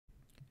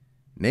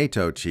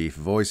NATO chief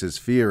voices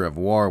fear of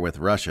war with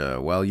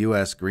Russia while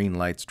U.S.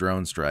 Greenlights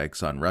drone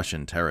strikes on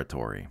Russian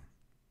territory.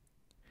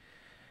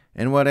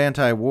 In what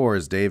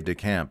Anti-War's Dave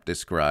DeCamp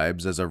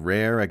describes as a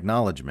rare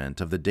acknowledgement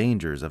of the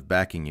dangers of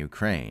backing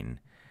Ukraine,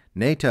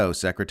 NATO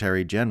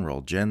Secretary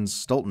General Jens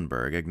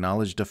Stoltenberg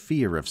acknowledged a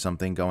fear of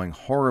something going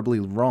horribly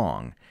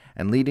wrong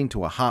and leading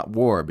to a hot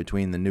war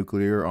between the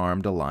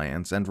nuclear-armed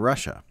alliance and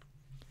Russia.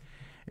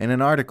 In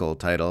an article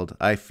titled,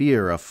 "I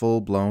Fear a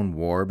Full-Blown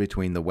War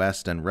Between the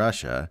West and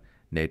Russia,"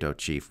 NATO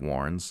chief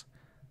warns,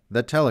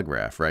 The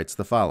Telegraph writes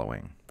the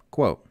following,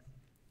 quote,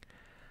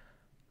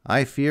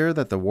 "I fear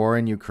that the war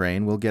in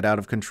Ukraine will get out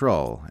of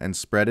control and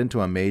spread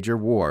into a major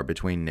war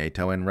between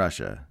NATO and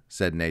Russia,"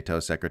 said NATO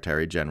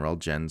Secretary General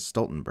Jens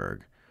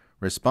Stoltenberg,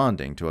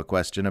 responding to a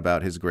question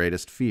about his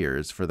greatest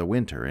fears for the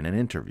winter in an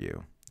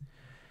interview.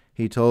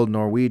 He told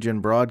Norwegian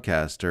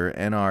broadcaster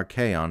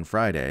NRK on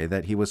Friday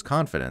that he was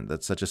confident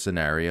that such a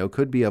scenario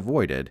could be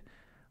avoided,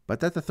 but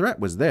that the threat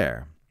was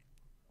there.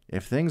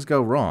 "If things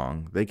go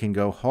wrong, they can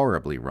go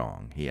horribly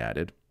wrong," he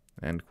added.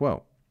 End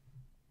quote.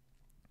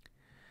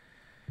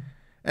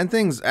 And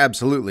things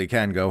absolutely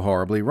can go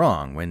horribly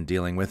wrong when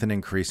dealing with an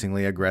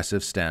increasingly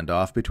aggressive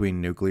standoff between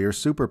nuclear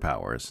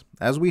superpowers,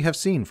 as we have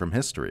seen from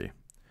history.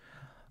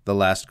 The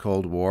last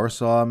Cold War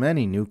saw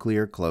many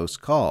nuclear close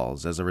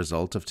calls as a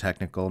result of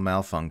technical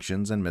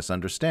malfunctions and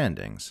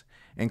misunderstandings,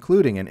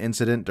 including an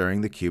incident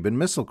during the Cuban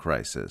Missile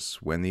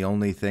Crisis, when the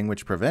only thing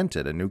which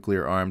prevented a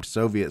nuclear-armed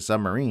Soviet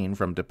submarine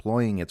from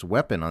deploying its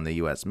weapon on the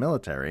U.S.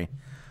 military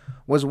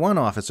was one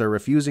officer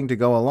refusing to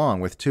go along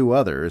with two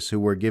others who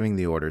were giving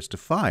the orders to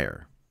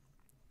fire.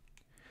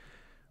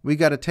 We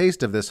got a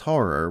taste of this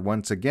horror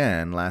once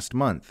again last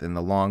month in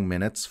the long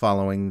minutes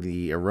following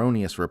the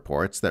erroneous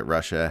reports that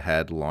Russia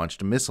had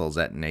launched missiles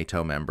at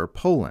NATO member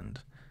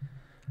Poland.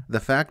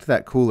 The fact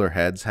that cooler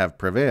heads have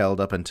prevailed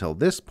up until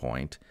this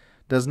point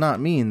does not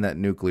mean that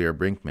nuclear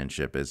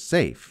brinkmanship is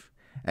safe,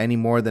 any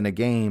more than a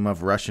game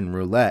of Russian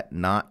roulette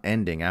not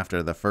ending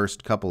after the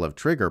first couple of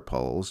trigger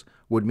pulls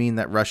would mean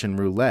that Russian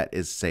roulette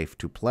is safe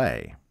to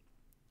play.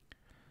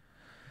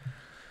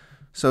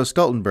 So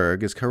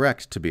Stoltenberg is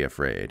correct to be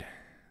afraid.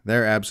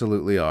 There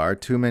absolutely are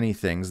too many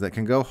things that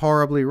can go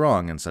horribly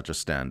wrong in such a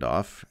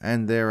standoff,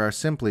 and there are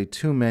simply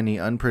too many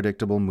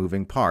unpredictable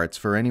moving parts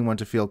for anyone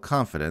to feel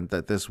confident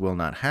that this will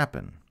not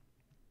happen.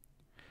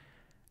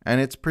 And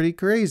it's pretty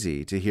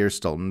crazy to hear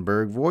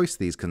Stoltenberg voice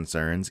these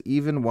concerns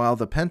even while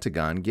the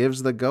Pentagon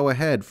gives the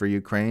go-ahead for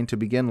Ukraine to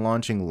begin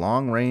launching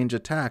long-range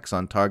attacks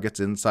on targets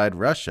inside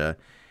Russia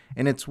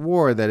in its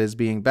war that is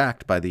being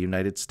backed by the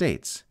United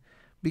States,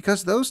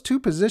 because those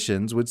two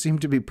positions would seem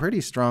to be pretty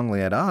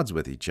strongly at odds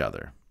with each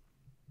other.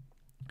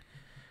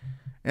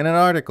 In an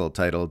article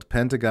titled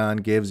 "Pentagon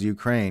Gives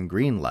Ukraine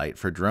Green Light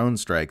for Drone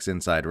Strikes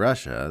Inside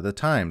Russia," The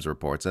Times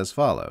reports as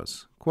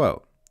follows,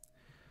 quote,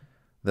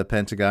 "The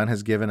Pentagon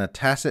has given a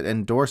tacit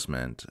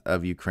endorsement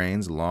of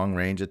Ukraine's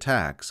long-range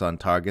attacks on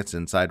targets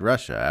inside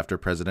Russia after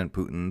President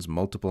Putin's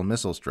multiple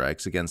missile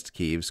strikes against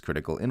Kyiv's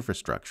critical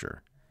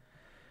infrastructure.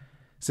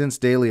 Since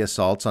daily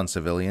assaults on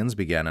civilians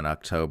began in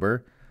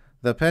October,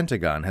 the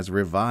Pentagon has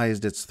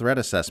revised its threat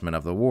assessment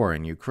of the war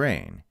in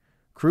Ukraine.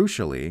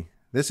 Crucially,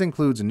 this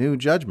includes new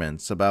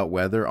judgments about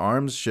whether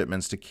arms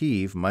shipments to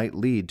Kyiv might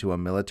lead to a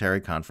military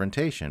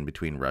confrontation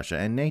between Russia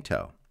and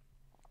NATO.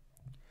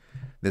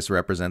 This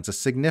represents a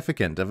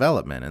significant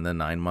development in the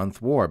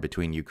 9-month war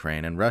between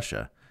Ukraine and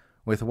Russia,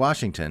 with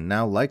Washington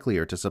now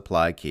likelier to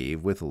supply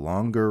Kyiv with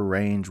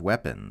longer-range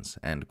weapons."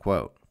 End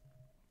quote.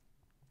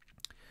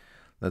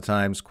 The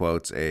Times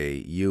quotes a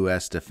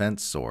U.S.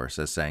 defense source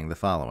as saying the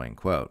following,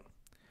 quote,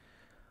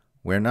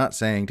 "We're not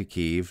saying to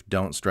Kyiv,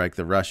 don't strike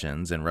the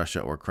Russians in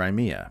Russia or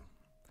Crimea.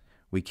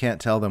 We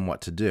can't tell them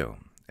what to do.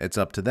 It's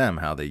up to them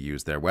how they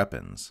use their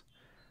weapons.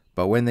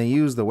 But when they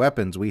use the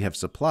weapons we have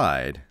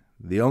supplied,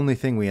 the only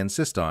thing we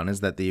insist on is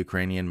that the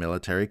Ukrainian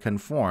military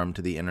conform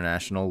to the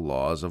international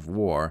laws of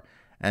war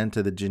and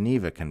to the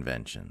Geneva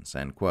Conventions."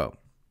 End quote.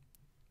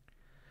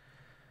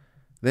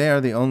 They are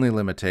the only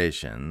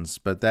limitations,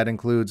 but that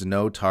includes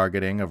no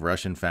targeting of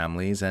Russian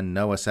families and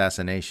no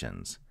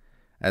assassinations.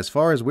 As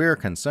far as we're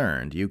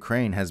concerned,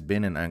 Ukraine has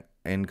been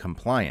in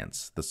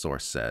compliance, the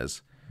source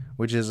says,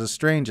 which is a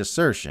strange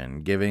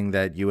assertion, given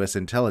that U.S.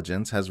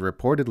 intelligence has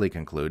reportedly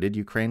concluded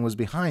Ukraine was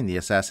behind the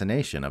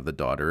assassination of the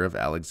daughter of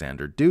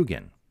Alexander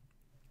Dugin.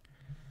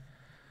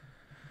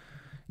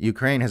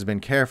 Ukraine has been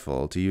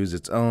careful to use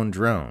its own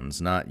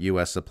drones, not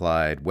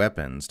U.S.-supplied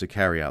weapons, to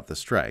carry out the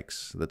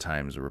strikes, the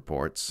Times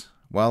reports,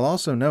 while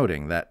also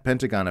noting that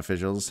Pentagon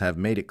officials have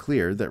made it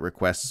clear that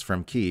requests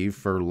from Kyiv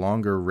for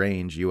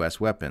longer-range U.S.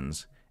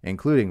 weapons,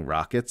 including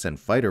rockets and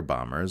fighter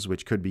bombers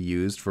which could be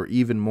used for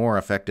even more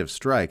effective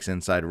strikes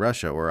inside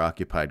Russia or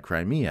occupied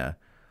Crimea,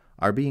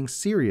 are being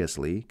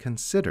seriously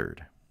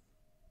considered.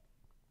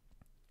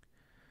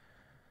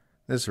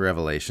 This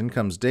revelation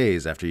comes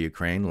days after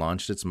Ukraine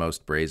launched its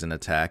most brazen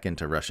attack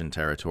into Russian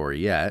territory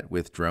yet,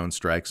 with drone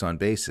strikes on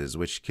bases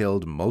which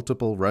killed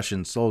multiple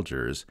Russian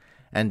soldiers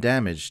and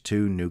damaged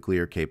 2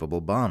 nuclear-capable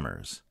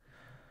bombers.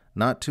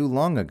 Not too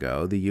long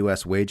ago, the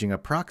U.S. waging a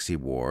proxy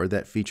war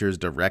that features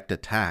direct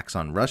attacks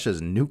on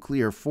Russia's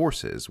nuclear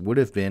forces would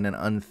have been an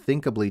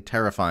unthinkably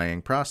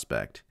terrifying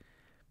prospect.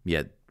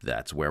 Yet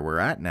that's where we're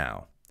at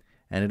now,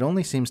 and it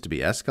only seems to be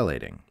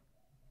escalating.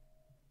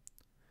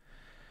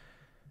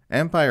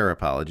 Empire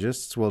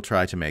apologists will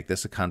try to make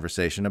this a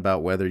conversation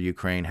about whether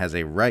Ukraine has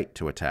a right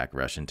to attack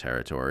Russian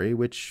territory,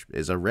 which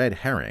is a red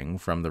herring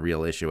from the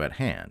real issue at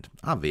hand.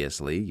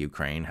 Obviously,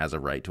 Ukraine has a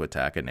right to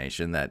attack a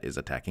nation that is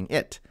attacking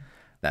it.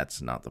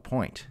 That's not the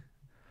point.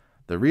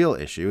 The real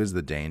issue is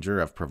the danger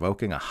of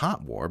provoking a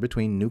hot war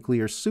between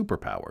nuclear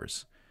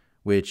superpowers,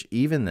 which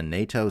even the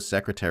NATO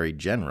Secretary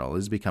General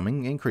is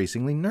becoming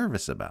increasingly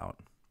nervous about.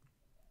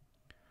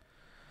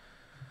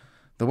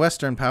 The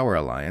Western Power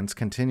Alliance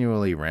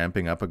continually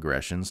ramping up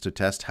aggressions to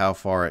test how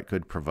far it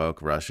could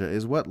provoke Russia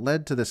is what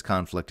led to this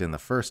conflict in the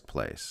first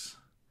place.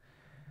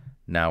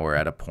 Now we're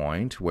at a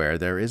point where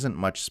there isn't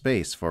much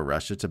space for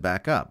Russia to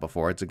back up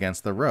before it's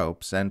against the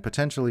ropes and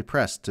potentially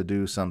pressed to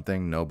do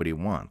something nobody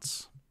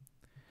wants.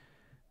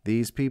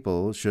 These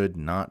people should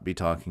not be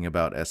talking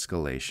about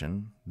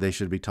escalation. They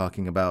should be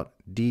talking about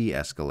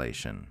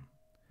de-escalation.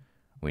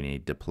 We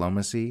need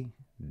diplomacy,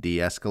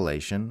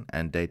 de-escalation,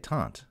 and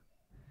détente.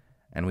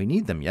 And we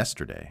need them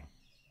yesterday.